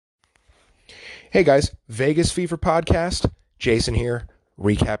Hey guys, Vegas Fever podcast. Jason here,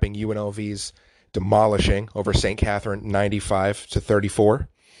 recapping UNLV's demolishing over St. Catherine 95-34.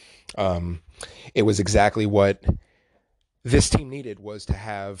 It was exactly what this team needed, was to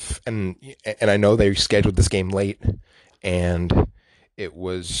have, and I know they scheduled this game late, and it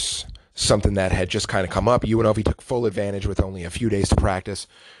was something that had just kind of come up. UNLV took full advantage with only a few days to practice,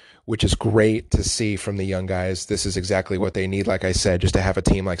 which is great to see from the young guys. This is exactly what they need, like I said, just to have a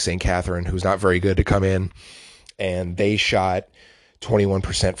team like St. Catherine, who's not very good, to come in. And they shot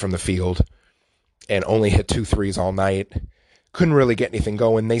 21% from the field and only hit 2 threes all night. Couldn't really get anything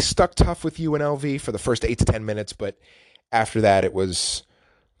going. They stuck tough with UNLV for the first 8 to 10 minutes, but after that it was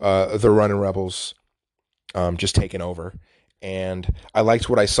the Runnin' Rebels just taking over. And I liked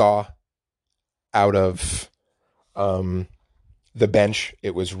what I saw out of the bench.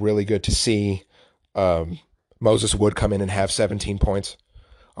 It was really good to see Moses Wood come in and have 17 points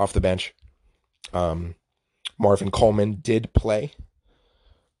off the bench. Marvin Coleman did play,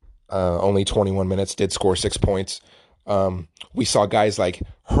 only 21 minutes, did score 6 points. We saw guys like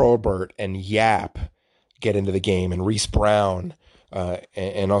Herbert and Yap get into the game, and Reese Brown,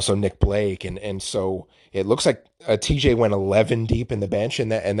 and also Nick Blake. And so it looks like TJ went 11 deep in the bench, and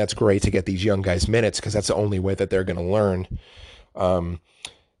that's great to get these young guys minutes, because that's the only way that they're going to learn. Mbake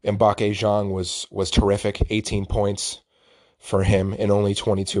Zhang was terrific, 18 points for him in only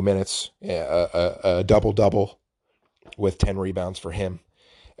 22 minutes, a double-double with 10 rebounds for him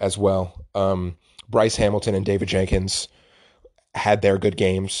as well. Bryce Hamilton and David Jenkins had their good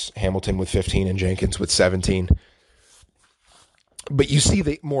games, Hamilton with 15 and Jenkins with 17. But you see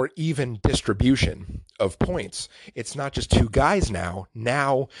the more even distribution of points. It's not just two guys now.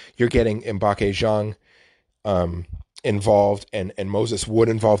 Now you're getting Mbake Zhang involved and Moses Wood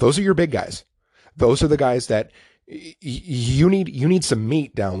involved. Those are your big guys. Those are the guys that you need some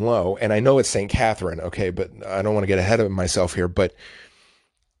meat down low. And I know it's St. Catherine, okay, but I don't want to get ahead of myself here, but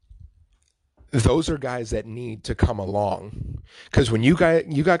those are guys that need to come along. Because when you got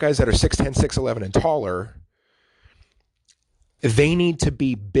guys that are 6'10", 6'11", and taller, they need to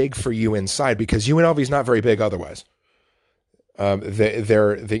be big for you inside, because UNLV is not very big otherwise.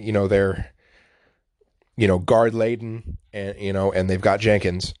 They're guard laden, and they've got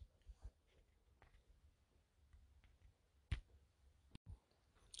Jenkins.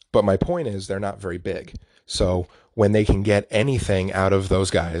 But my point is, they're not very big. So when they can get anything out of those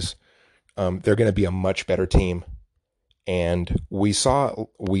guys, they're going to be a much better team. And we saw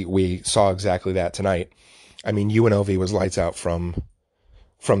exactly that tonight. I mean, UNLV was lights out from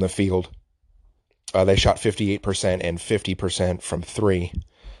the field. They shot 58% and 50% from three.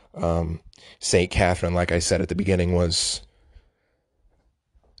 St. Catherine, like I said at the beginning, was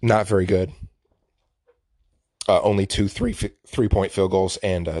not very good. Only 2 3-point field goals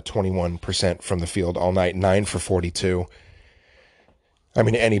and 21% from the field all night, 9 for 42. I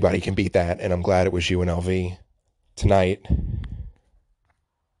mean, anybody can beat that, and I'm glad it was UNLV tonight.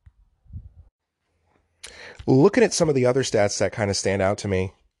 Looking at some of the other stats that kind of stand out to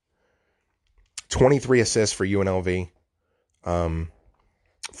me, 23 assists for UNLV,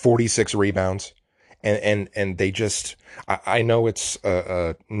 46 rebounds, and they just, I know it's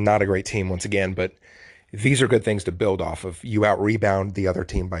not a great team once again, but these are good things to build off of. You out-rebound the other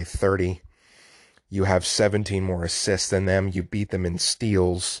team by 30. You have 17 more assists than them. You beat them in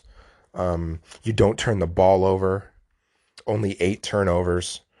steals. You don't turn the ball over. Only 8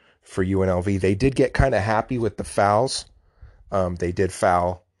 turnovers for UNLV. They did get kind of happy with the fouls. They did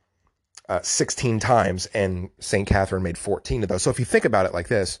foul 16 times, and St. Catherine made 14 of those. So if you think about it like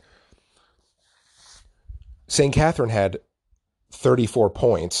this, St. Catherine had 34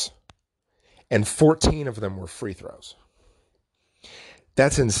 points, and 14 of them were free throws.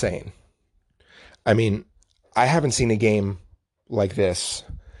 That's insane. I mean, I haven't seen a game like this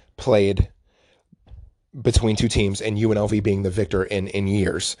played between two teams and UNLV being the victor in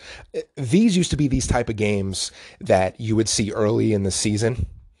years. These used to be these type of games that you would see early in the season.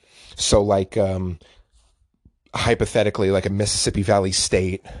 So like, hypothetically, like a Mississippi Valley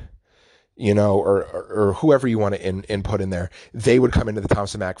State, or whoever you want to input in there, they would come into the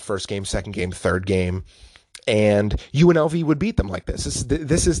Thompson Mack first game, second game, third game, and UNLV would beat them like this.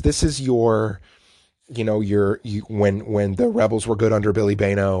 This is your, when the Rebels were good under Billy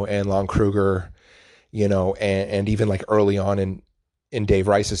Bano and Lon Kruger, and even like early on in Dave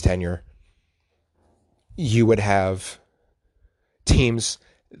Rice's tenure, you would have teams.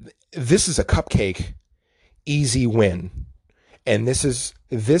 This is a cupcake, easy win. And this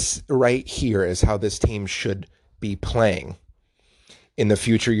right here is how this team should be playing in the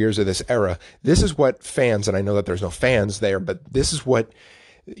future years of this era. This is what fans, and I know that there's no fans there, but this is what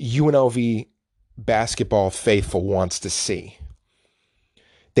UNLV basketball faithful wants to see.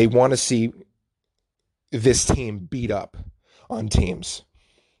 They want to see this team beat up on teams.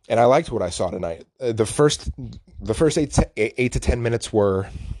 And I liked what I saw tonight. The first 8 to 10 minutes were,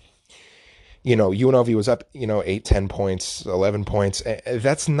 UNLV was up, 8, 10 points, 11 points.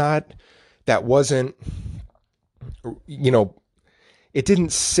 That wasn't, it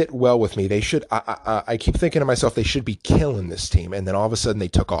didn't sit well with me. They should, I keep thinking to myself, they should be killing this team. And then all of a sudden they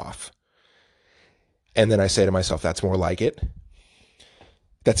took off. And then I say to myself, that's more like it.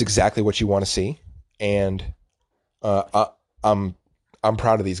 That's exactly what you want to see. And I'm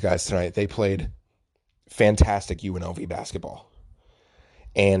proud of these guys tonight. They played fantastic UNLV basketball.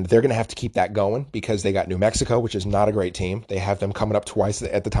 And they're going to have to keep that going because they got New Mexico, which is not a great team. They have them coming up twice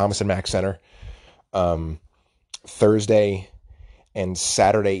at the Thomas and Mack Center, Thursday and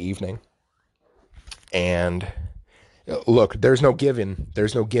Saturday evening. And look, there's no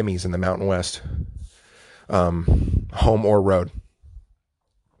gimmies in the Mountain West, home or road.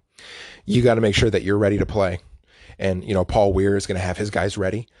 You got to make sure that you're ready to play. And, Paul Weir is going to have his guys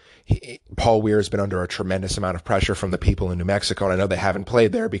ready. Paul Weir has been under a tremendous amount of pressure from the people in New Mexico. And I know they haven't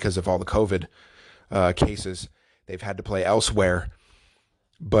played there because of all the COVID cases. They've had to play elsewhere.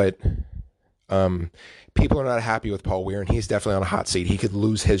 But people are not happy with Paul Weir, and he's definitely on a hot seat. He could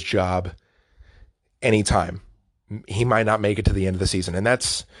lose his job anytime. He might not make it to the end of the season. And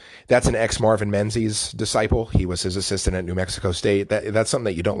that's an ex-Marvin Menzies disciple. He was his assistant at New Mexico State. That's something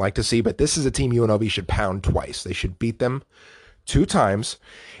that you don't like to see, but this is a team UNLV should pound twice. They should beat them 2 times,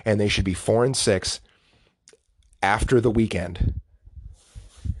 and they should be 4-6 after the weekend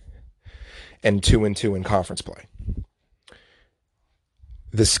and 2-2 in conference play.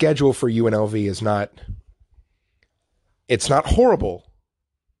 The schedule for UNLV is not horrible.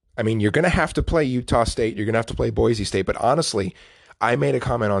 I mean, you're going to have to play Utah State. You're going to have to play Boise State. But honestly, I made a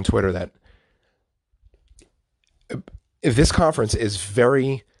comment on Twitter that this conference is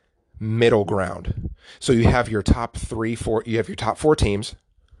very middle ground. So you have your top 4 teams.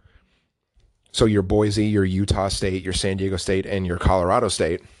 So your Boise, your Utah State, your San Diego State, and your Colorado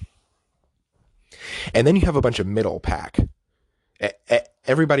State. And then you have a bunch of middle pack.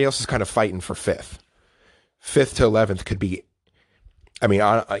 Everybody else is kind of fighting for 5th. 5th to 11th could be,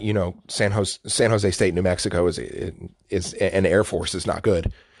 San Jose State, New Mexico is and Air Force is not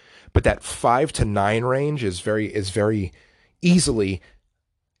good, but that 5 to 9 range is very easily.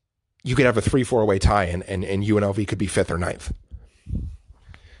 You could have a 3-4 tie, and UNLV could be 5th or 9th.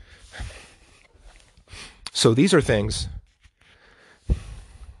 So these are things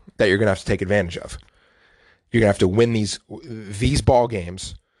that you're going to have to take advantage of. You're going to have to win these ball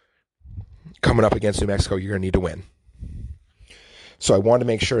games coming up against New Mexico. You're going to need to win. So I wanted to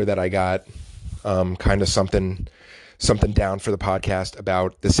make sure that I got kind of something down for the podcast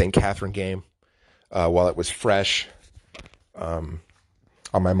about the St. Catherine game while it was fresh on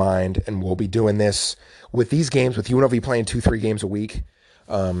my mind. And we'll be doing this with these games, with UNLV playing 2-3 games a week.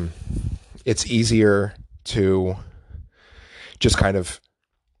 It's easier to just kind of,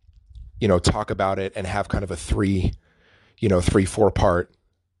 talk about it and have kind of a 3-4 part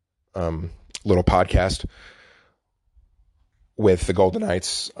little podcast with the Golden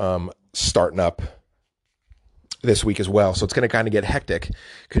Knights starting up this week as well. So it's going to kind of get hectic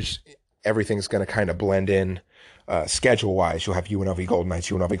because everything's going to kind of blend in schedule-wise. You'll have UNLV Golden Knights,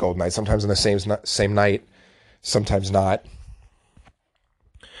 sometimes on the same night, sometimes not.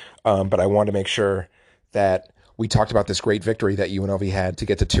 But I wanted to make sure that we talked about this great victory that UNLV had to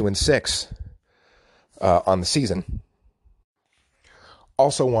get to 2-6 on the season.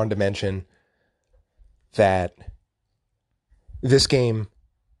 Also wanted to mention that this game,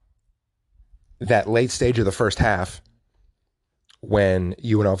 that late stage of the first half, when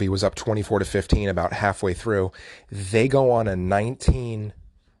UNLV was up 24-15 about halfway through, they go on a 19-0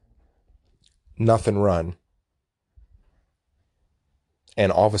 run.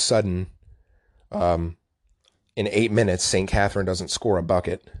 And all of a sudden, in 8 minutes, St. Catherine doesn't score a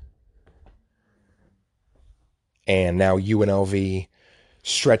bucket. And now UNLV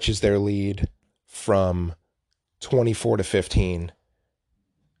stretches their lead from 24-15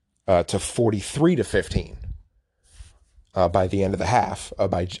 to 43-15 by the end of the half,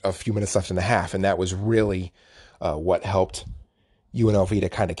 by a few minutes left in the half. And that was really what helped UNLV to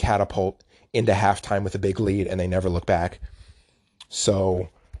kind of catapult into halftime with a big lead, and they never look back. So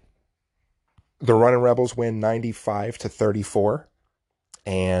the Runnin' Rebels win 95-34,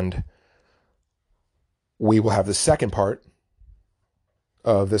 and we will have the second part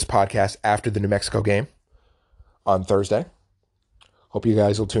of this podcast after the New Mexico game on Thursday. Hope you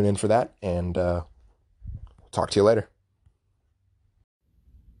guys will tune in for that, and talk to you later.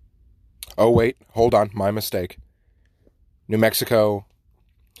 Oh, wait, hold on. My mistake. New Mexico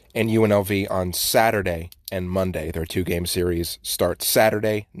and UNLV on Saturday and Monday. Their 2-game series starts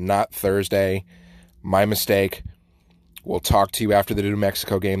Saturday, not Thursday. My mistake. We'll talk to you after the New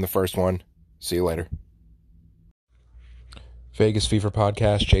Mexico game, the first one. See you later. Vegas Fever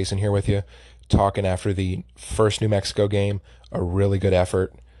Podcast, Jason here with you, talking after the first New Mexico game. A really good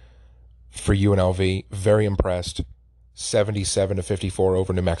effort for UNLV. Very impressed. 77-54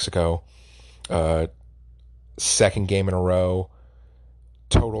 over New Mexico. Second game in a row.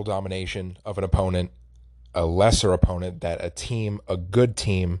 Total domination of an opponent, a lesser opponent that a good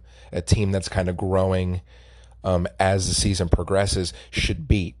team, a team that's kind of growing as the season progresses, should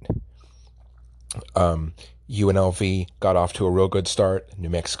beat. UNLV got off to a real good start. New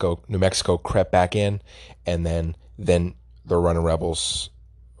Mexico crept back in, and then the Running Rebels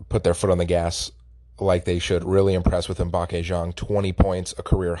put their foot on the gas like they should. Really impressed with Mbake Zhang. 20 points, a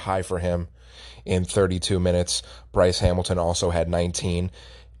career high for him in 32 minutes. Bryce Hamilton also had 19.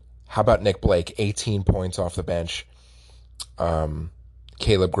 How about Nick Blake? 18 points off the bench. Caleb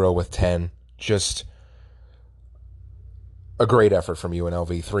Groh with 10. Just a great effort from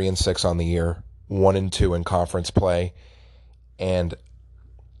UNLV. 3-6 on the year. 1-2 in conference play. And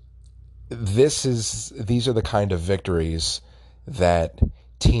these are the kind of victories that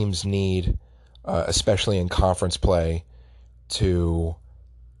teams need, especially in conference play, to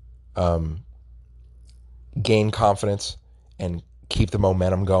gain confidence and keep the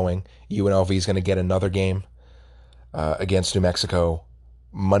momentum going. UNLV is going to get another game against New Mexico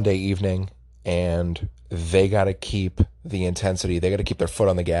Monday evening, and they got to keep the intensity. They got to keep their foot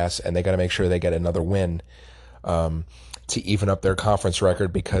on the gas, and they got to make sure they get another win to even up their conference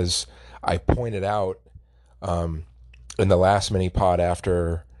record, because I pointed out in the last mini pod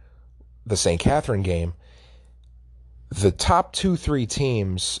after the St. Catherine game, the top 2-3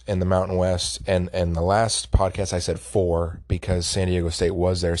 teams in the Mountain West, and the last podcast I said 4 because San Diego State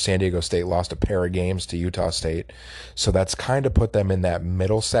was there. San Diego State lost a pair of games to Utah State, so that's kind of put them in that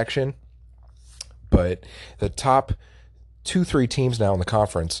middle section. But the top 2-3 teams now in the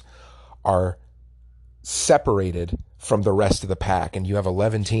conference are separated from the rest of the pack, and you have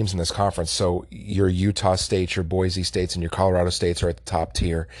 11 teams in this conference. So your Utah States, your Boise States, and your Colorado States are at the top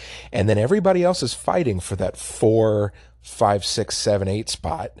tier, and then everybody else is fighting for that 4, 5, 6, 7, 8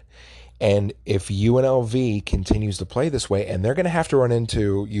 spot. And if UNLV continues to play this way, and they're going to have to run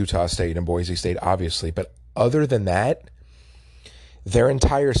into Utah State and Boise State, obviously, but other than that, their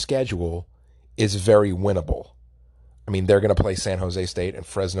entire schedule is very winnable. I mean, they're going to play San Jose State and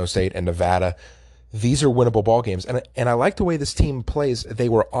Fresno State and Nevada. These are winnable ball games. And I like the way this team plays. They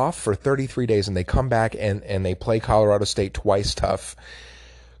were off for 33 days, and they come back and they play Colorado State twice tough.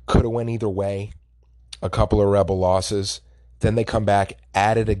 Could have went either way. A couple of Rebel losses. Then they come back,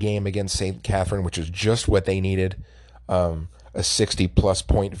 added a game against St. Catherine, which is just what they needed. A 60-plus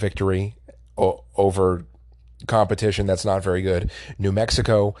point victory over competition that's not very good. New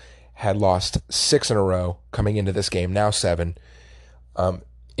Mexico had lost 6 in a row coming into this game, now 7.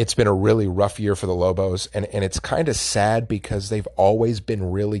 It's been a really rough year for the Lobos, and it's kind of sad because they've always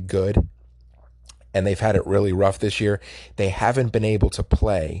been really good, and they've had it really rough this year. They haven't been able to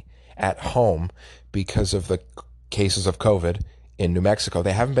play at home because of the cases of COVID in New Mexico.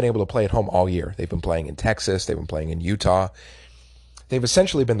 They haven't been able to play at home all year. They've been playing in Texas. They've been playing in Utah. They've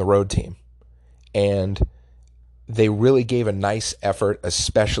essentially been the road team, and they really gave a nice effort,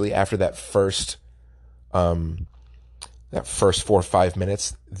 especially after that first 4 or 5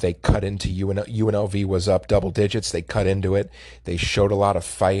 minutes. They cut into UNLV was up double digits. They cut into it. They showed a lot of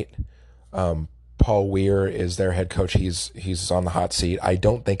fight. Paul Weir is their head coach. He's on the hot seat. I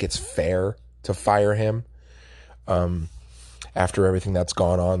don't think it's fair to fire him after everything that's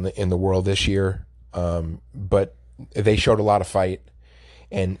gone on in the world this year. But they showed a lot of fight,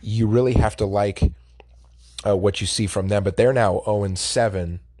 and you really have to like what you see from them. But they're now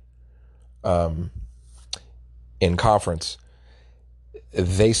 0-7 in conference.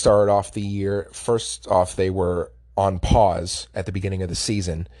 They started off the year, first off, they were on pause at the beginning of the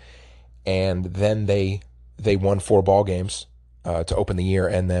season, and then they won 4 ball games to open the year,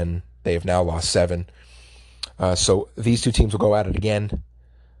 and then they have now lost 7. So these two teams will go at it again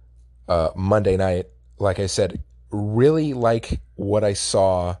Monday night. Like I said, really like what I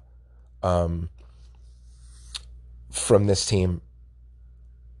saw from this team.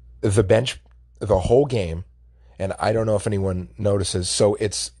 The bench, the whole game, and I don't know if anyone notices, so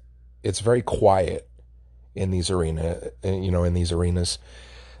it's very quiet in these arenas.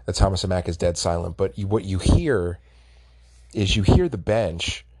 The Thomas and Mack is dead silent, but what you hear is the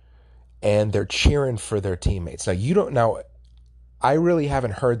bench, and they're cheering for their teammates. Now I really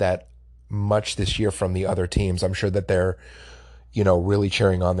haven't heard that much this year from the other teams. I'm sure that they're, really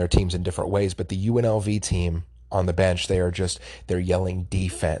cheering on their teams in different ways, but the UNLV team on the bench, they're yelling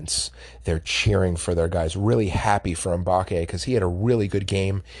defense. They're cheering for their guys, really happy for Mbake because he had a really good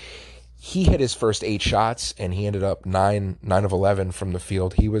game. He hit his first 8 shots and he ended up 9 of 11 from the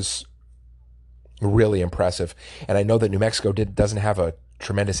field. He was really impressive. And I know that New Mexico doesn't have a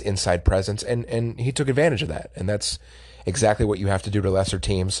tremendous inside presence, and he took advantage of that. And that's exactly what you have to do to lesser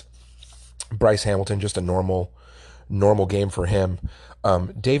teams. Bryce Hamilton, just a normal game for him.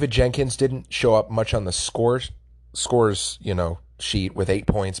 David Jenkins didn't show up much on the scores sheet with 8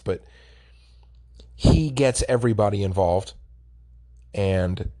 points, but he gets everybody involved,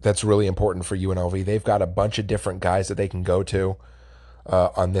 and that's really important for UNLV. They've got a bunch of different guys that they can go to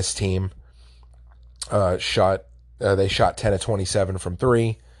on this team. They shot 10 of 27 from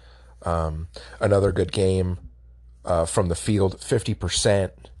 3. Another good game from the field,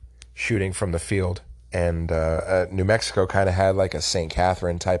 50% shooting from the field. And New Mexico kind of had like a St.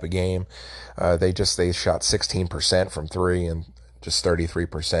 Catherine type of game. They shot 16% from 3 and just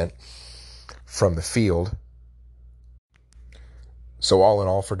 33% from the field. So all in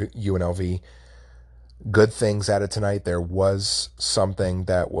all for UNLV, good things out of tonight. There was something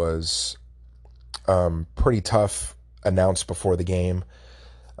that was pretty tough announced before the game.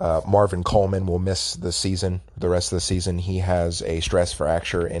 Marvin Coleman will miss the rest of the season. He has a stress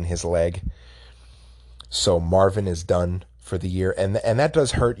fracture in his leg. So Marvin is done for the year, and that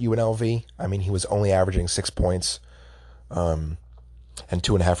does hurt UNLV. I mean, he was only averaging 6 points and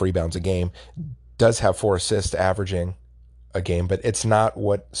 2.5 rebounds a game. Does have 4 assists averaging a game, but it's not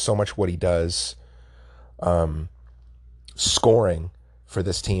so much what he does scoring for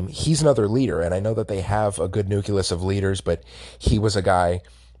this team. He's another leader, and I know that they have a good nucleus of leaders, but he was a guy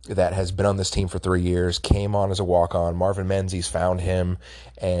that has been on this team for 3 years, came on as a walk-on. Marvin Menzies found him,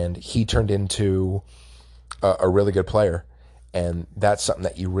 and he turned into a really good player, and that's something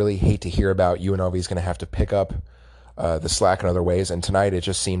that you really hate to hear about. UNLV is going to have to pick up the slack in other ways, and tonight it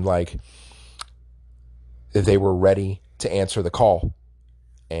just seemed like they were ready to answer the call,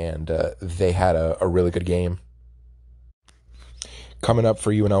 and they had a really good game. Coming up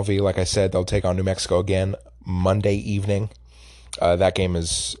for UNLV, like I said, they'll take on New Mexico again Monday evening. That game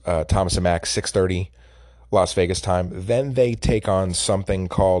is Thomas and Mack, 6:30 Las Vegas time. Then they take on something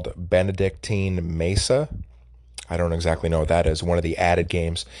called Benedictine Mesa. I don't exactly know what that is. One of the added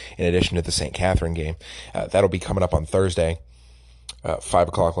games in addition to the St. Catherine game. That'll be coming up on Thursday, 5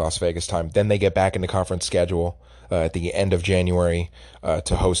 o'clock Las Vegas time. Then they get back into conference schedule at the end of January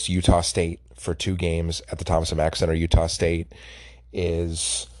to host Utah State for 2 games at the Thomas and Mack Center. Utah State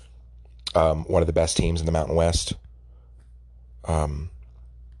is one of the best teams in the Mountain West.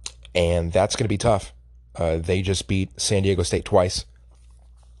 And that's going to be tough. They just beat San Diego State twice.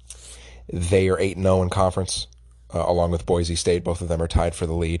 They are 8-0 in conference, along with Boise State. Both of them are tied for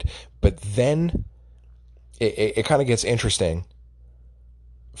the lead. But then it kind of gets interesting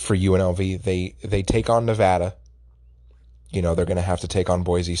for UNLV. They take on Nevada. They're going to have to take on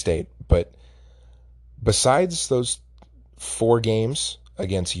Boise State. But besides those 4 games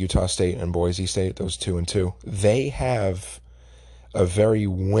against Utah State and Boise State, those 2-2, they have a very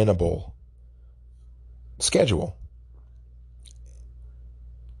winnable schedule.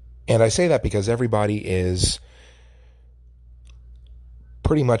 And I say that because everybody is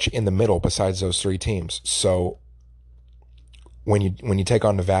pretty much in the middle besides those 3 teams. So when you take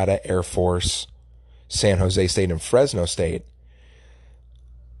on Nevada, Air Force, San Jose State, and Fresno State,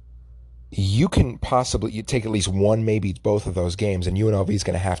 you can possibly take at least one, maybe both of those games, and UNLV is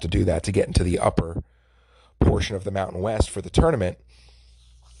going to have to do that to get into the upper portion of the Mountain West for the tournament,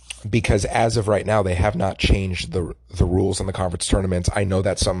 because as of right now, they have not changed the rules in the conference tournaments. I know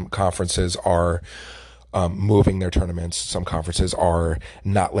that some conferences are moving their tournaments. Some conferences are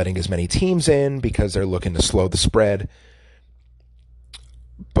not letting as many teams in because they're looking to slow the spread.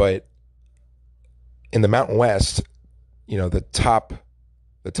 But in the Mountain West, the top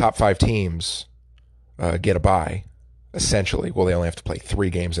 5 teams get a bye, essentially. Well, they only have to play 3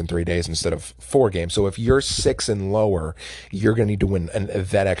 games in 3 days instead of 4 games. So if you're 6 and lower, you're going to need to win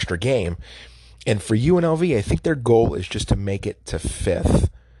that extra game. And for UNLV, I think their goal is just to make it to 5th.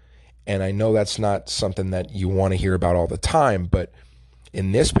 And I know that's not something that you want to hear about all the time, but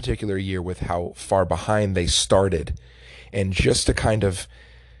in this particular year, with how far behind they started, and just to kind of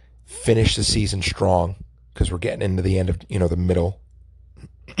finish the season strong, because we're getting into the end of, the middle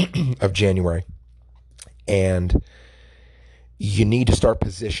of January, and you need to start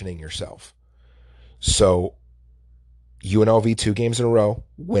positioning yourself. So UNLV 2 games in a row,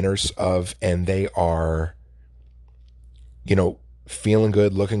 winners of, and they are, feeling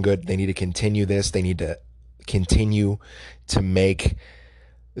good, looking good. They need to continue this. They need to continue to make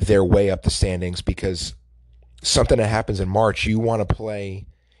their way up the standings, because something that happens in March, you want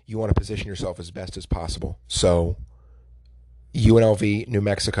to position yourself as best as possible. So UNLV, New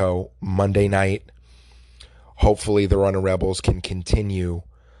Mexico, Monday night. Hopefully the Running Rebels can continue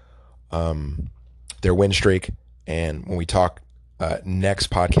their win streak. And when we talk next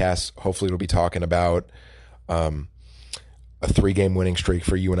podcast, hopefully we'll be talking about a 3-game winning streak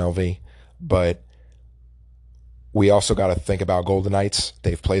for UNLV. But we also got to think about Golden Knights.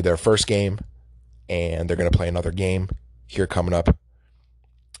 They've played their first game, and they're going to play another game here coming up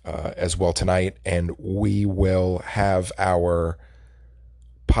as well tonight. And we will have our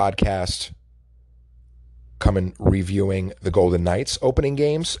podcast coming reviewing the Golden Knights opening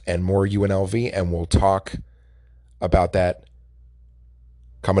games and more UNLV, and we'll talk about that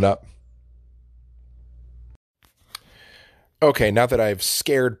coming up. Okay, now that I've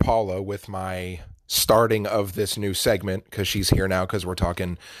scared Paula with my starting of this new segment, because she's here now because we're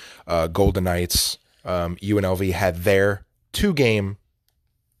talking Golden Knights, UNLV had their 2-game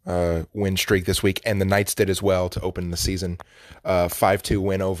win streak this week, and the Knights did as well to open the season. 5-2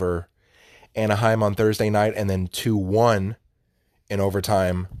 win over Anaheim on Thursday night, and then 2-1 in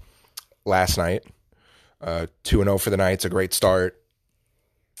overtime last night. 2-0 for the Knights, a great start.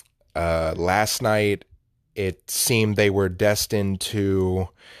 Last night, it seemed they were destined to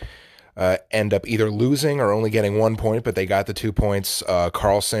end up either losing or only getting 1 point, but they got the 2 points.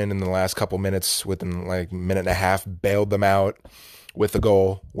 Carlson in the last couple minutes, within like a minute and a half, bailed them out with the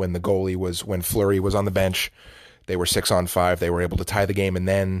goal when Fleury was on the bench. They were 6-on-5. They were able to tie the game, and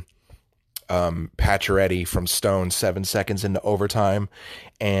then Pacioretty from Stone 7 seconds into overtime,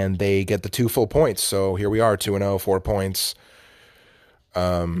 and they get the 2 full points. So here we are, 2-0, 4 points.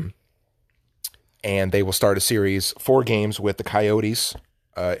 And they will start a series, 4 games with the Coyotes.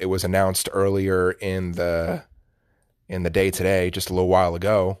 It was announced earlier in the day today, just a little while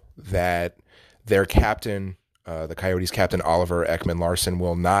ago, that their captain, the Coyotes captain Oliver Ekman-Larsson,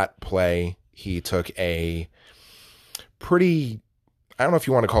 will not play. He took a pretty, I don't know if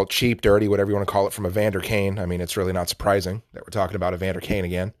you want to call it cheap, dirty, whatever you want to call it, from Evander Kane. I mean, it's really not surprising that we're talking about Evander Kane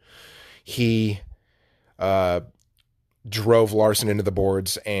again. He drove Larson into the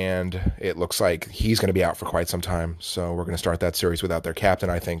boards, and it looks like he's going to be out for quite some time. So we're going to start that series without their captain.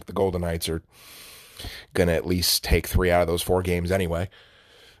 I think the Golden Knights are going to at least take 3 out of those 4 games anyway.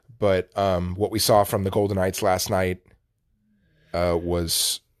 But what we saw from the Golden Knights last night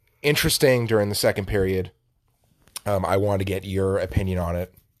was interesting during the second period. I wanted to get your opinion on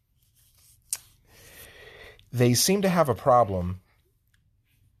it. They seem to have a problem.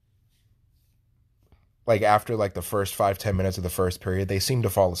 Like after like the first 5-10 minutes of the first period, they seem to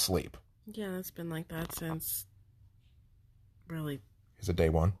fall asleep. Yeah, it's been like that since really. Is it day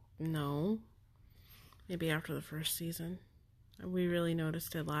one? No. Maybe after the first season. We really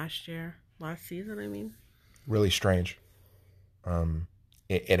noticed it last season, I mean. Really strange.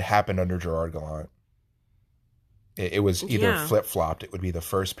 It happened under Gerard Gallant. It was either flip-flopped. It would be the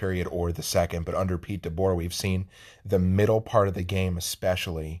first period or the second. But under Pete DeBoer, we've seen the middle part of the game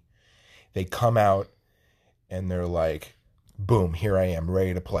especially. They come out and they're like, boom, here I am,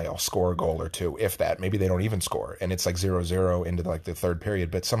 ready to play. I'll score a goal or 2, if that. Maybe they don't even score. And it's like 0-0 into like the third period.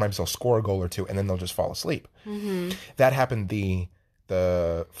 But sometimes they'll score a goal or 2, and then they'll just fall asleep. Mm-hmm. That happened the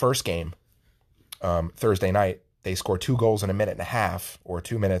first game, Thursday night. They score 2 goals in a minute and a half or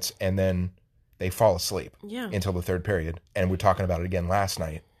 2 minutes, and then they fall asleep until the third period. And we're talking about it again last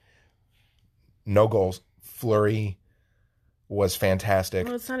night. No goals. Fleury was fantastic.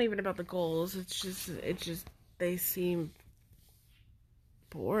 Well, it's not even about the goals. It's just they seem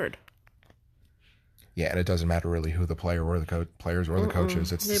bored. Yeah, and it doesn't matter really who the player or the players or the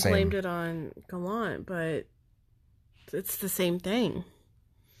coaches. It's the same. They blamed it on Gallant, but it's the same thing.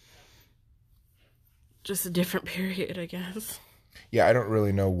 Just a different period, I guess. Yeah, I don't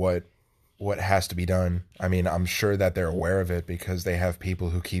really know what has to be done. I mean, I'm sure that they're aware of it because they have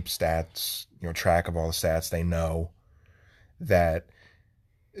people who keep stats, track of all the stats. They know that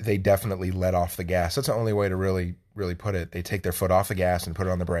they definitely let off the gas. That's the only way to really, really put it. They take their foot off the gas and put it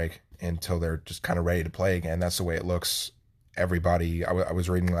on the brake until they're just kind of ready to play again. That's the way it looks. Everybody, I was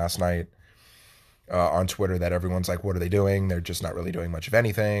reading last night on Twitter that everyone's like, what are they doing? They're just not really doing much of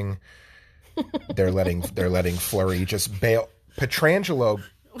anything. They're letting Fleury just bail. Pietrangelo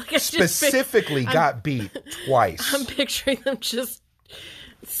specifically got beat twice. I'm picturing them just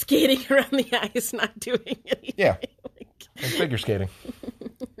skating around the ice, not doing anything. Yeah, and figure skating.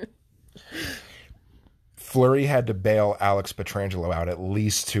 Fleury had to bail Alex Pietrangelo out at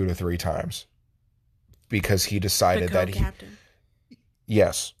least 2 to 3 times because he decided that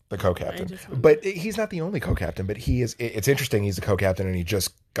Yes, the co-captain. But he's not the only co-captain, but he is. It's interesting he's the co-captain and he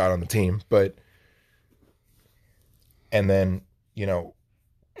just got on the team. But, and then, you know,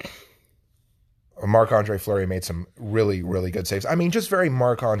 Marc-Andre Fleury made some really, really good saves. I mean, just very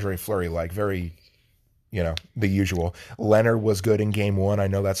Marc-Andre Fleury-like, very, you know, the usual. Leonard was good in game one. I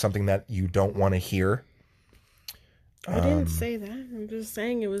know that's something that you don't want to hear. I didn't say that. I'm just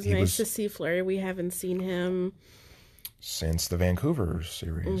saying it was nice to see Fleury. We haven't seen him since the Vancouver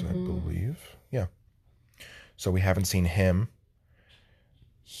series, I believe. Yeah. So we haven't seen him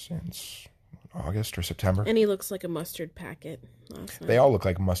since August or September. And he looks like a mustard packet last night. They all look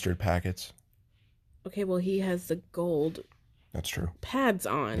like mustard packets. Okay, well, he has the gold. That's true. Pads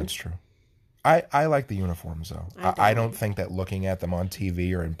on. That's true. I like the uniforms, though. I don't think that looking at them on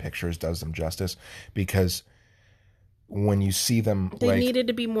TV or in pictures does them justice, because when you see them, they needed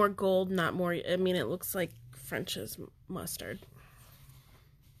to be more gold, not more. I mean, it looks like French's mustard.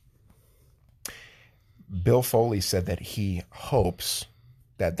 Bill Foley said that he hopes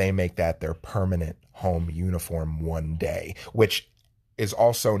that they make that their permanent home uniform one day, which is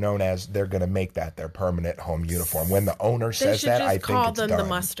also known as they're going to make that their permanent home uniform. When the owner says that, I think it's done. They should just call them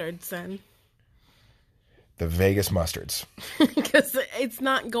the mustards then. The Vegas mustards. Because it's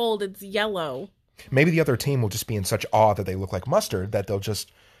not gold, it's yellow. Maybe the other team will just be in such awe that they look like mustard that they'll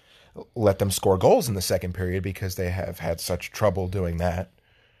just let them score goals in the second period because they have had such trouble doing that.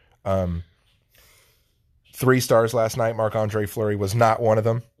 3 stars last night. Marc-Andre Fleury was not one of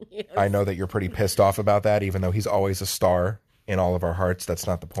them. Yes. I know that you're pretty pissed off about that, even though he's always a star in all of our hearts. That's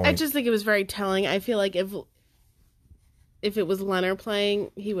not the point. I just think it was very telling. I feel like if it was Leonard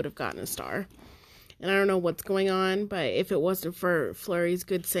playing, he would have gotten a star. And I don't know what's going on, but if it wasn't for Fleury's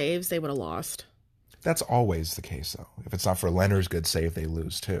good saves, they would have lost. That's always the case, though. If it's not for Leonard's good save, they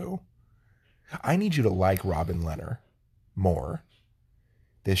lose, too. I need you to like Robin Leonard more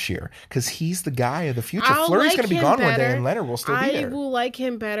this year, because he's the guy of the future. Fleury's going to be gone one day, and Leonard will still be there. I will like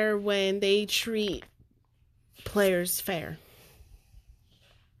him better when they treat players fair.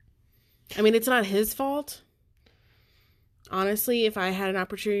 I mean, it's not his fault. Honestly, if I had an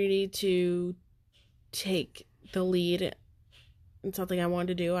opportunity to take the lead in something I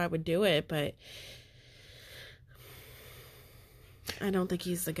wanted to do, I would do it, but I don't think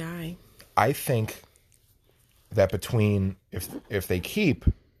he's the guy. I think that between, if they keep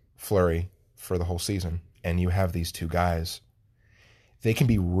Fleury for the whole season and you have these two guys, they can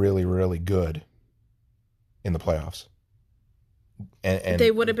be really, really good in the playoffs. And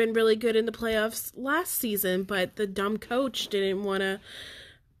they would have been really good in the playoffs last season, but the dumb coach didn't want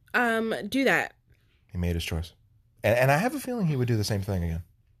to do that. He made his choice. And I have a feeling he would do the same thing again.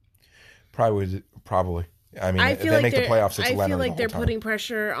 Probably. I mean, if they make the playoffs, it's Leonard the whole time. I feel like they're putting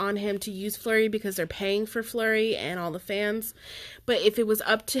pressure on him to use Fleury because they're paying for Fleury and all the fans. But if it was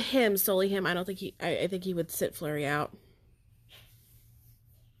up to him, solely him, I think he would sit Fleury out.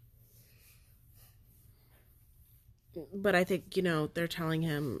 But I think, they're telling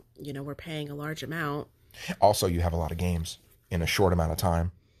him, we're paying a large amount. Also, you have a lot of games in a short amount of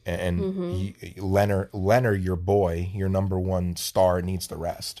time. And Leonard, your boy, your number one star, needs the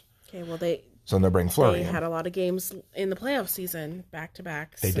rest. Okay, well, so they're bringing Fleury in. They had a lot of games in the playoff season,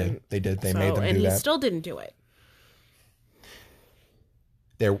 back-to-back. They did. They made them do that. And he still didn't do it.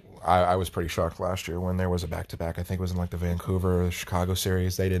 I was pretty shocked last year when there was a back-to-back. I think it was in like the Vancouver or Chicago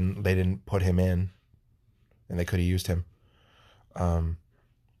series. They didn't put him in, and they could have used him.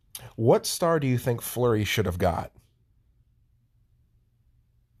 What star do you think Fleury should have got?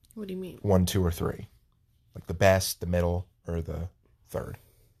 What do you mean? 1, 2, or 3, like the best, the middle, or the third,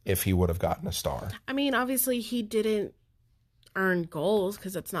 if he would have gotten a star. I mean, obviously he didn't earn goals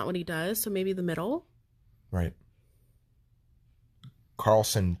because that's not what he does. So maybe the middle. Right.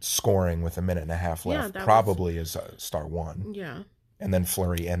 Carlson scoring with 1.5 minutes left probably is star 1. Yeah. And then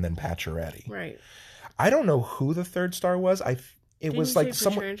Fleury, and then Pacioretty. Right. I don't know who the third star was. It was like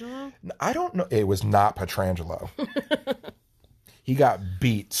someone. I don't know. It was not Pietrangelo. He got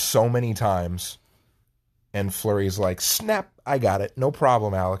beat so many times, and Fleury's like, snap, I got it. No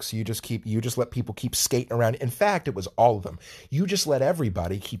problem, Alex. You just let people keep skating around. In fact, it was all of them. You just let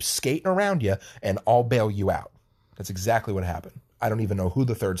everybody keep skating around you, and I'll bail you out. That's exactly what happened. I don't even know who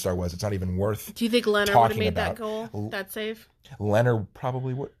the third star was. It's not even worth. Do you think Leonard would have made that goal, that save? Leonard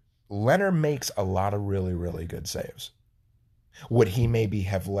probably would. Leonard makes a lot of really, really good saves. Would he maybe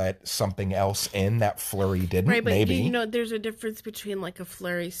have let something else in that Fleury didn't? Right, but maybe. There's a difference between like a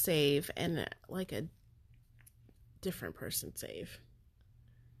Fleury save and like a different person save.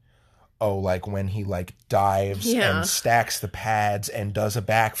 Oh, like when he like dives and stacks the pads and does a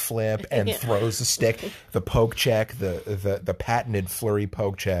backflip and throws the stick, the poke check, the patented flurry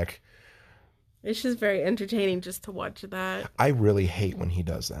poke check. It's just very entertaining just to watch that. I really hate when he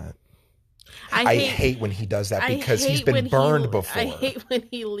does that. I hate when he does that because he's been burned before. I hate when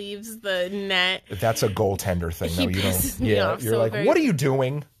he leaves the net. That's a goaltender thing, though. You don't. Yeah, you're like, what are you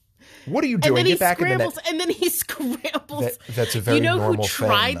doing? What are you doing? Get back in the net. And then he scrambles. That's a very normal thing. You know who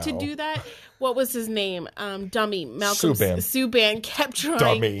tried to do that? What was his name? Dummy. Malcolm Subban kept trying.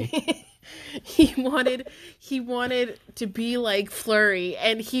 Dummy. He wanted to be like Fleury,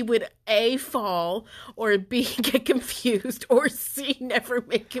 and he would A, fall, or B, get confused, or C, never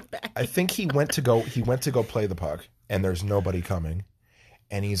make it back. I think he went to go play the puck, and there's nobody coming.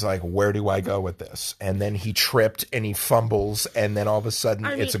 And he's like, where do I go with this? And then he tripped and he fumbles, and then all of a sudden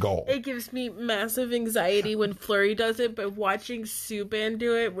it's a goal. It gives me massive anxiety when Fleury does it, but watching Subban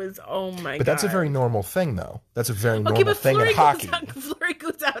do it was, oh my God. But that's a very normal thing, though. That's a very normal thing in hockey. Fleury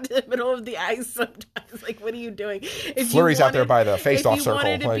goes out to the middle of the ice sometimes. Like, what are you doing? Fleury's out there by the face-off circle.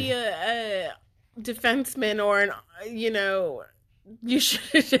 If you wanted to be a defenseman or you should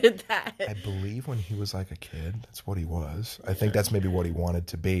have did that. I believe when he was like a kid, that's what he was. I think that's maybe what he wanted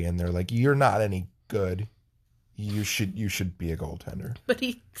to be. And they're like, you're not any good. You should be a goaltender. But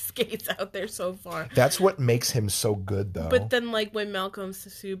he skates out there so far. That's what makes him so good, though. But then, like, when Malcolm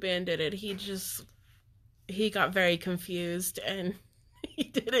Subban did it, he got very confused and he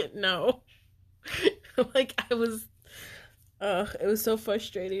didn't know. Like, it was so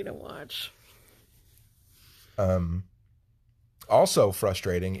frustrating to watch. Also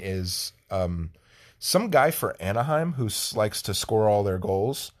frustrating is some guy for Anaheim who likes to score all their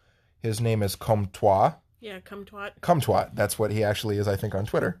goals. His name is Comtois. Yeah, Comtois. Comtois. That's what he actually is, I think, on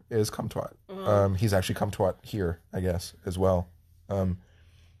Twitter, is Comtois. He's actually Comtois here, I guess, as well.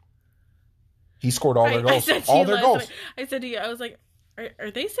 He scored all their goals. All their goals. I said to you, I was like,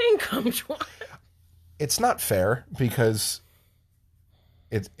 are they saying Comtois? It's not fair because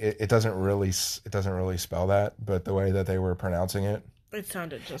it doesn't really spell that, but the way that they were pronouncing it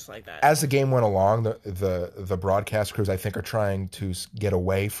sounded just like that. As the game went along, the broadcast crews, I think, are trying to get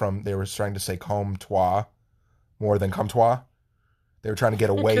away from. They were trying to say Comtois more than Comtois. They were trying to get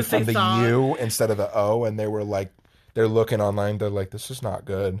away from the U instead of the O, and they were like, they're looking online. They're like, this is not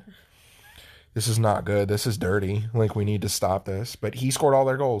good. This is not good. This is dirty. Like, we need to stop this. But he scored all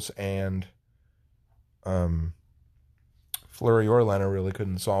their goals, and Fleury or Leonard really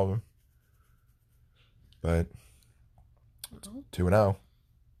couldn't solve him. But 2-0.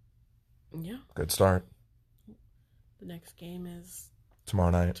 Yeah. Good start. The next game is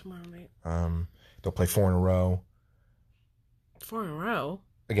tomorrow night. They'll play 4 in a row. 4 in a row?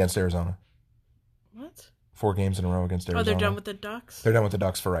 Against Arizona. What? 4 games in a row against Arizona. Oh, they're done with the Ducks? They're done with the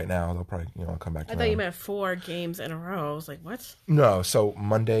Ducks for right now. They'll probably, come back to I thought you meant 4 games in a row. I was like, what? No, so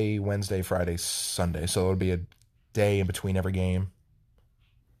Monday, Wednesday, Friday, Sunday. So it'll be a day in between every game.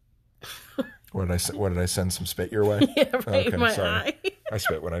 What did I send some spit your way? Yeah, right in my eye. I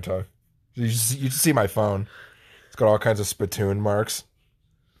spit when I talk. You see my phone. It's got all kinds of spittoon marks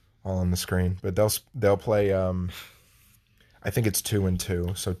all on the screen. But they'll play. I think it's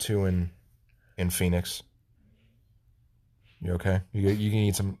 2-2. So 2 in Phoenix. You okay? You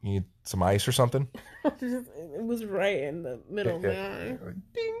need some ice or something? It was right in the middle of my eye.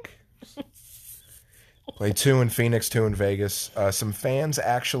 Dink. Play 2 in Phoenix, 2 in Vegas. Some fans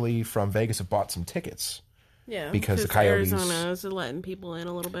actually from Vegas have bought some tickets. Yeah, because the Coyotes, Arizona is letting people in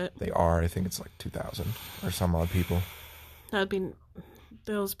a little bit. They are. I think it's like 2,000 or some odd people. That'd be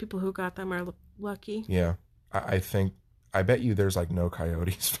those people who got them are lucky. Yeah, I bet you there's like no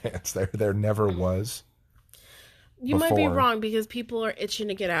Coyotes fans there. There never was. You might be wrong because people are itching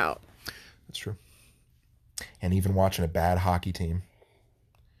to get out. That's true. And even watching a bad hockey team.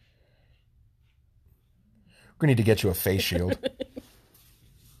 We're going to need to get you a face shield.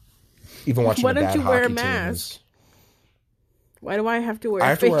 Even watching a bad hockey team. Why don't you wear a mask? Why do I have to wear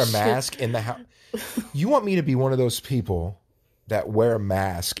a face shield? I have to wear a mask in the house. You want me to be one of those people that wear a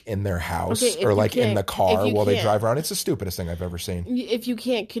mask in their house or like in the car while they drive around? It's the stupidest thing I've ever seen. If you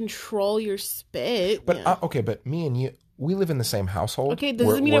can't control your spit. But but me and you, we live in the same household. Okay,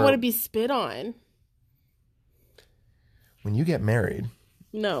 doesn't mean I want to be spit on. When you get married,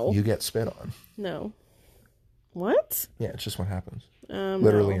 no, you get spit on. No. What? Yeah, it's just what happens.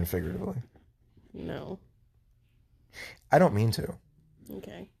 Literally and figuratively. No. I don't mean to.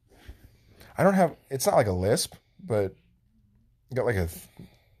 Okay. I don't have, it's not like a lisp, but I got like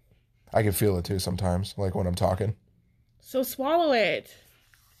I can feel it too sometimes, like when I'm talking. So swallow it.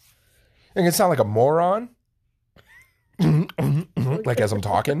 I can sound like a moron. Mm-hmm. Like as I'm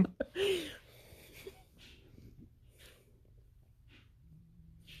talking.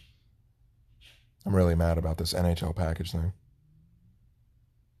 I'm really mad about this NHL package thing.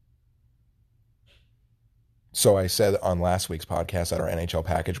 So I said on last week's podcast that our NHL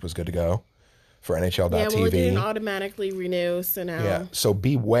package was good to go for NHL.tv. Yeah, well, it didn't automatically renew, so now... Yeah, so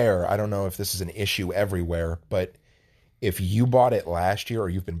beware. I don't know if this is an issue everywhere, but if you bought it last year or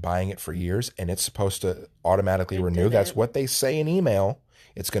you've been buying it for years and it's supposed to automatically renew, that's what they say in email.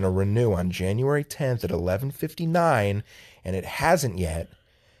 It's going to renew on January 10th at 11:59, and it hasn't yet.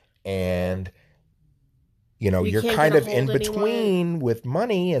 And, you know, you're kind of in between with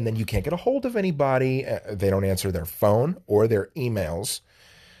money, and then you can't get a hold of anybody. They don't answer their phone or their emails.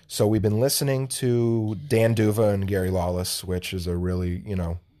 So we've been listening to Dan Duva and Gary Lawless, which is a really, you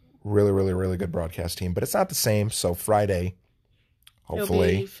know, really good broadcast team. But it's not the same. So Friday, hopefully,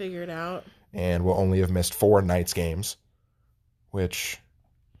 it'll be figured out. And we'll only have missed 4 Knights games, which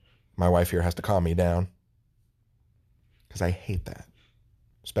my wife here has to calm me down because I hate that,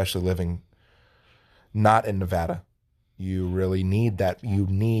 especially living not in Nevada. You really need that. You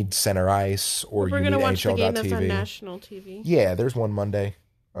need center ice, or you need NHL.tv. We're going to watch the game that's on national TV. Yeah, there's one Monday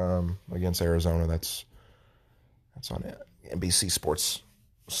against Arizona. That's on NBC Sports.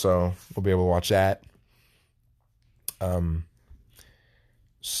 So we'll be able to watch that.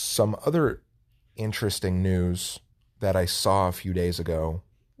 Some other interesting news that I saw a few days ago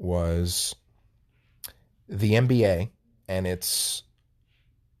was the NBA and its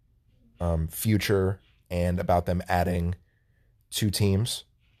future, and about them adding 2 teams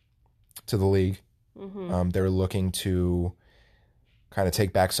to the league. Mm-hmm. They're looking to kind of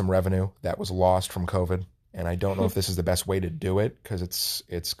take back some revenue that was lost from COVID. And I don't know if this is the best way to do it, because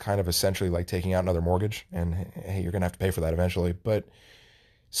it's kind of essentially like taking out another mortgage, and hey, you're going to have to pay for that eventually. But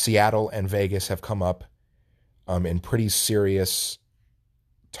Seattle and Vegas have come up in pretty serious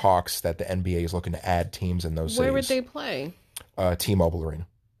talks that the NBA is looking to add teams in those cities. Where would they play? T-Mobile Arena.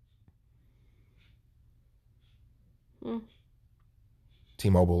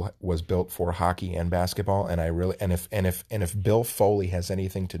 T-Mobile was built for hockey and basketball, and if Bill Foley has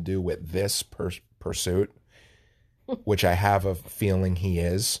anything to do with this pursuit, which I have a feeling he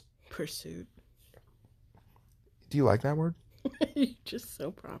is. Pursuit. Do you like that word? You're just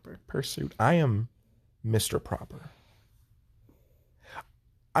so proper. Pursuit. I am Mr. Proper.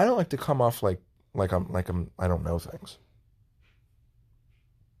 I don't like to come off like I don't know things.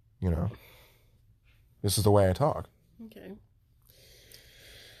 You know. This is the way I talk. Okay.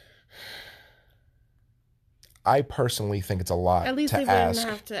 I personally think it's a lot to ask. At least they wouldn't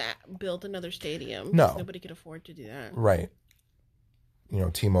have to build another stadium. No. Nobody could afford to do that. Right. You know,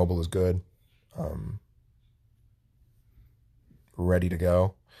 T-Mobile is good. Ready to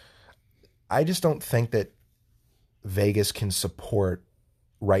go. I just don't think that Vegas can support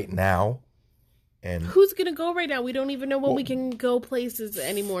right now. And who's going to go right now? We don't even know when we can go places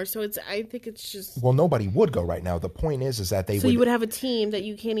anymore. So I think it's just... Well, nobody would go right now. The point is that they would... So you would have a team that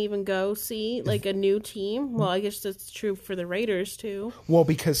you can't even go see? Like a new team? Well, I guess that's true for the Raiders, too. Well,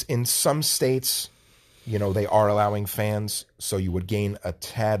 because in some states, you know, they are allowing fans, so you would gain a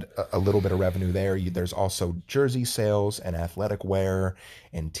little bit of revenue there. There's also jersey sales and athletic wear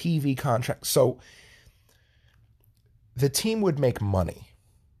and TV contracts. So the team would make money,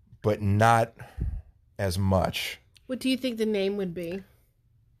 but not as much. What do you think the name would be?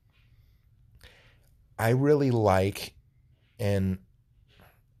 I really like, and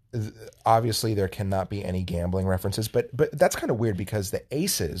obviously there cannot be any gambling references, but that's kind of weird because the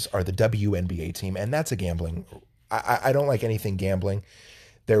Aces are the WNBA team, and that's a gambling. I don't like anything gambling.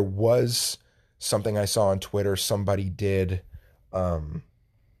 There was something I saw on Twitter. Somebody did,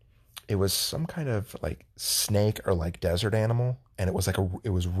 it was some kind of like snake or like desert animal. And it was it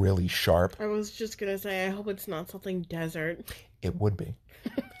was really sharp. I was just going to say, I hope it's not something desert. It would be.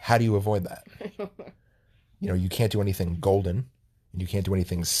 How do you avoid that? I don't know. You know, you can't do anything golden. And you can't do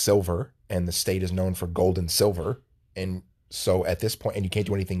anything silver. And the state is known for gold and silver. And so at this point, and you can't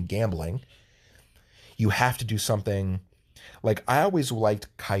do anything gambling. You have to do something. Like, I always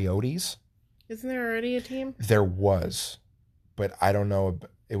liked Coyotes. Isn't there already a team? There was. But I don't know.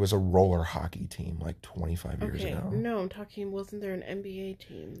 It was a roller hockey team like 25 years ago. No, I'm talking, wasn't there an NBA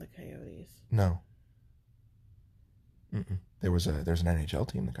team, the Coyotes? No. Mm-mm. There's an NHL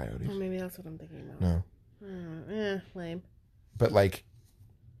team, the Coyotes. Oh, maybe that's what I'm thinking about. No. Lame. But like,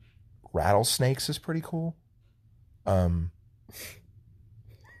 rattlesnakes is pretty cool. You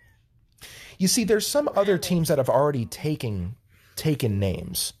see, there's some other teams that have already taken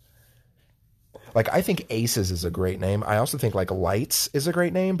names. Like, I think Aces is a great name. I also think, like, Lights is a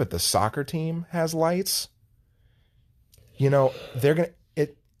great name, but the soccer team has Lights. they're going to,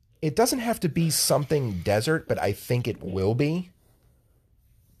 it doesn't have to be something desert, but I think it will be.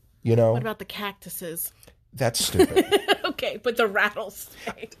 What about the cactuses? That's stupid. Okay, but the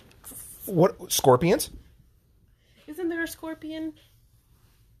rattlesnakes. What, scorpions? Isn't there a scorpion?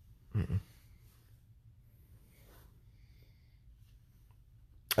 Mm-mm.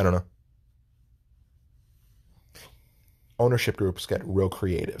 I don't know. Ownership groups get real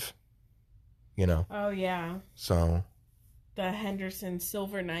creative, Oh, yeah. So The Henderson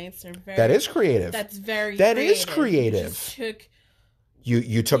Silver Knights are very... that is creative. That's very That creative. is creative. You just took...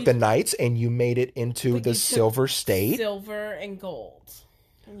 You took the Knights and you made it into the Silver State. Silver and gold.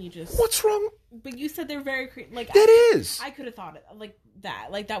 And you just... What's wrong? But you said they're very creative. Like, I could have thought it like that.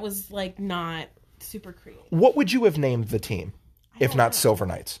 Like, that was, like, not super creative. What would you have named the team if not Silver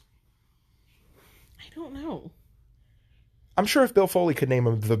Knights? I don't know. I'm sure if Bill Foley could name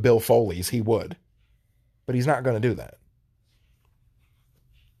them the Bill Foleys, he would. But he's not going to do that.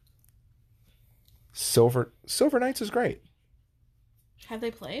 Silver Knights is great. Have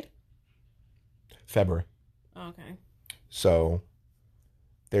they played? February. Oh, okay. So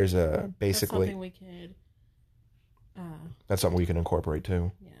there's a basically... That's something we could... that's something we can incorporate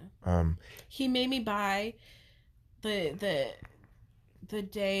too. Yeah. He made me buy the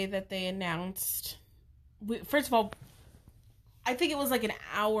day that they announced... First of all, I think it was like an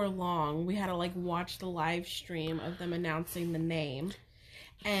hour long. We had to like watch the live stream of them announcing the name.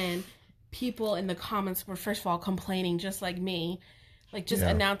 And people in the comments were first of all complaining just like me. Like just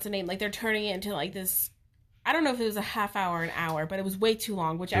announce a name. Like they're turning it into like this... I don't know if it was a half hour, an hour, but it was way too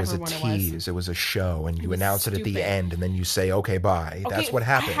long, whichever one it was. It was a tease. It was a show, and you announce it at the end, and then you say, okay, bye. Okay, that's what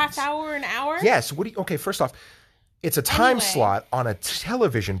happens. A half hour, an hour? Yes. Okay, first off, it's a time slot on a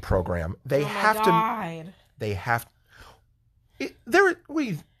television program. They have to... They have...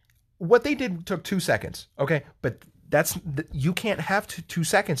 What they did took 2 seconds, okay? But you can't have 2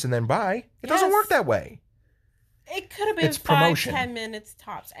 seconds and then bye. It doesn't work that way. It could have been 5-10 minutes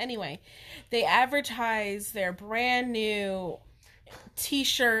tops. Anyway, they advertise their brand new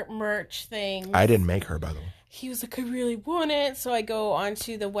t-shirt merch thing. I didn't make her, by the way. He was like, I really want it. So I go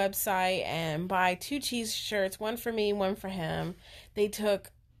onto the website and buy 2 t-shirts, one for me, one for him. They took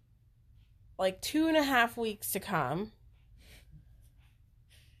like 2.5 weeks to come.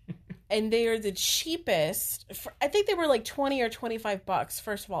 And they are the cheapest. I think they were like $20 or $25,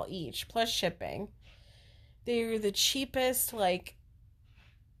 first of all, each, plus shipping. They're the cheapest, like,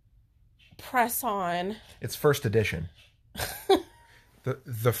 press-on. It's first edition.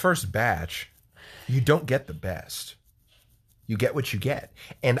 The first batch, you don't get the best. You get what you get.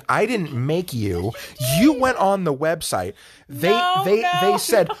 And I didn't make you. You went on the website. They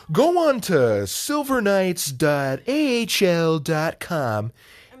said, go on to silverknights.ahl.com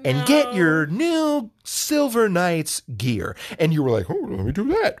and get your new Silver Knights gear. And you were like, oh, let me do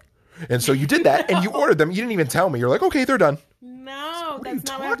that. And so you did that, and you ordered them. You didn't even tell me. You're like, okay, they're done. No, what that's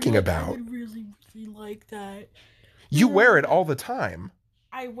not what I'm talking about. I really, really like that. You wear it all the time.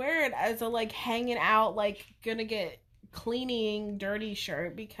 I wear it as a, like, hanging out, like, gonna get cleaning dirty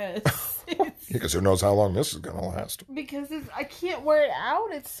shirt because because who knows how long this is gonna last. Because I can't wear it out.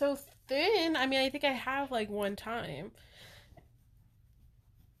 It's so thin. I mean, I think I have, like, one time.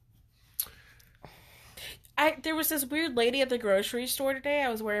 There was this weird lady at the grocery store today. I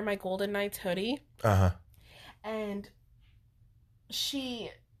was wearing my Golden Knights hoodie. Uh-huh. And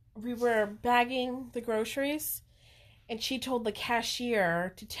we were bagging the groceries, and she told the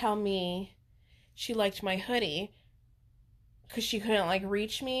cashier to tell me she liked my hoodie because she couldn't, like,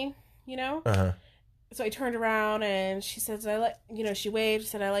 reach me, Uh-huh. So I turned around, and she says, she waved,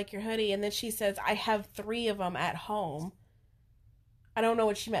 said, I like your hoodie. And then she says, I have 3 of them at home. I don't know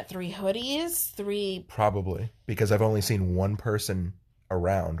what she meant. 3 hoodies? 3... Probably. Because I've only seen one person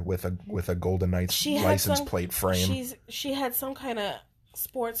around with a Golden Knights license plate frame. She had some kind of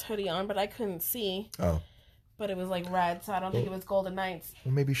sports hoodie on, but I couldn't see. Oh. But it was, like, red, so I don't think it was Golden Knights.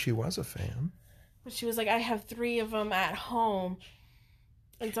 Well, maybe she was a fan. But she was like, I have 3 of them at home.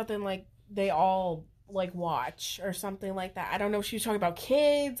 And something like they all... like watch or something like that. I don't know if she was talking about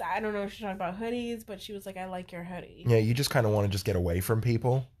kids. I don't know if she was talking about hoodies, but she was like, I like your hoodie. Yeah, you just kind of want to just get away from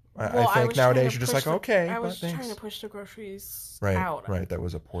people. I think nowadays you're just like, okay. I was trying to push the groceries out. Right. That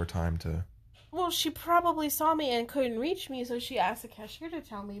was a poor time to... Well, she probably saw me and couldn't reach me, so she asked the cashier to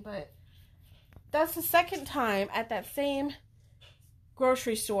tell me, but that's the second time at that same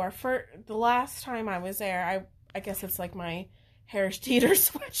grocery store. For the last time I was there, I guess it's like my Harris Teeter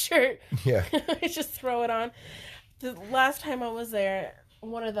sweatshirt. Yeah. I just throw it on. The last time I was there,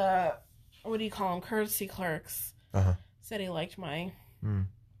 one of the, what do you call them, courtesy clerks said he liked my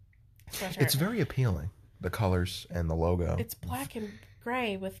sweatshirt. It's very appealing. the colors and the logo. It's black and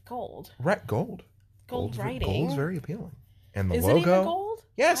gray with gold. Right, gold. Gold writing. Gold's very appealing. And the Is logo. Is it even gold?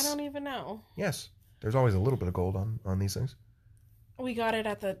 Yes. I don't even know. Yes. There's always a little bit of gold on these things. We got it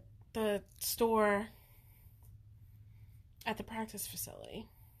at the store at the practice facility.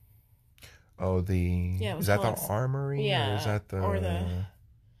 Oh, is that the armory? Yeah. Or is that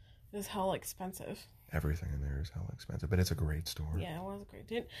it was hell expensive. Everything in there is hell expensive, but it's a great store. Yeah, it was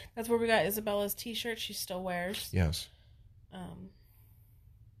great. That's where we got Isabella's t-shirt she still wears. Yes.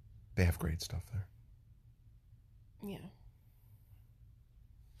 They have great stuff there. Yeah.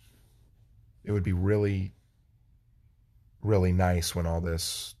 It would be really, really nice when all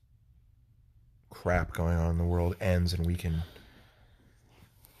this crap going on in the world ends and we can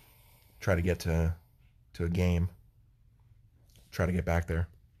try to get to a game. Try to get back there.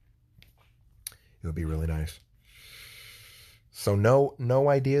 It would be really nice. So no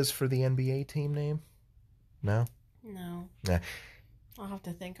ideas for the NBA team name? No? No. Nah. I'll have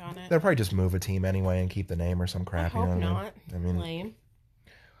to think on it. They'll probably just move a team anyway and keep the name or some crap. I hope not. I mean, lame.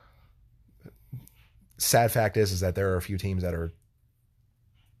 Sad fact is that there are a few teams that are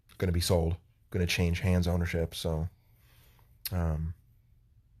going to be sold, going to change hands ownership. So,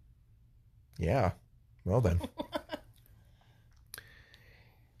 yeah. Well then.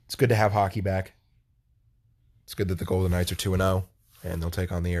 It's good to have hockey back. It's good that the Golden Knights are 2-0, and they'll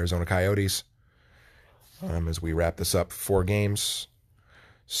take on the Arizona Coyotes as we wrap this up. 4 games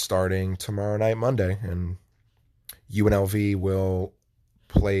starting tomorrow night, Monday, and UNLV will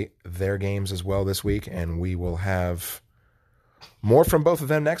play their games as well this week, and we will have more from both of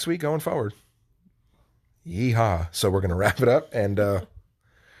them next week going forward. Yeehaw. So we're going to wrap it up and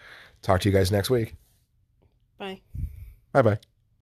talk to you guys next week. Bye. Bye-bye.